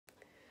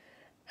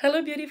Hello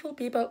beautiful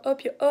people,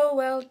 hope you're all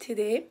well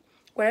today,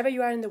 wherever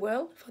you are in the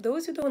world. For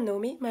those who don't know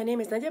me, my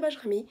name is Nadia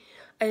Bajrami.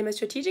 I am a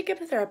strategic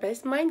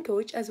hypnotherapist, mind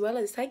coach, as well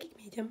as a psychic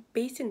medium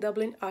based in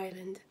Dublin,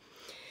 Ireland.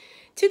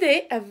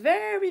 Today, a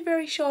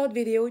very short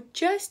video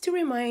just to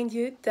remind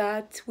you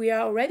that we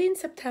are already in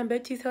September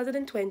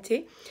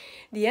 2020.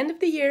 The end of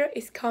the year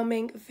is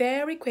coming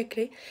very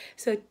quickly,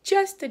 so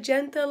just a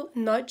gentle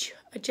nudge,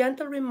 a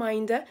gentle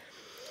reminder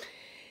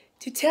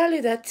to tell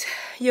you that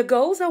your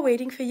goals are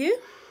waiting for you.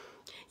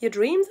 Your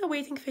dreams are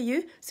waiting for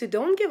you, so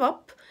don't give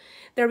up.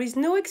 There is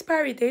no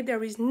expiry date,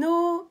 there is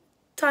no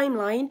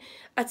timeline.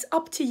 It's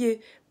up to you.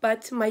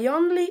 But my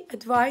only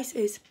advice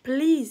is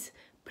please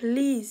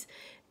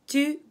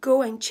do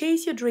go and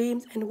chase your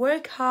dreams and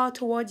work hard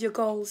towards your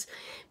goals,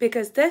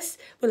 because this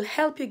will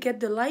help you get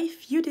the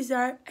life you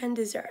desire and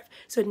deserve.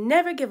 So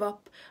never give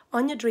up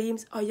on your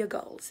dreams or your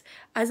goals.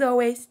 As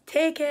always,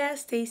 take care,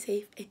 stay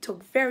safe. I'll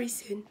talk very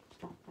soon.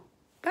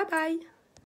 Bye bye.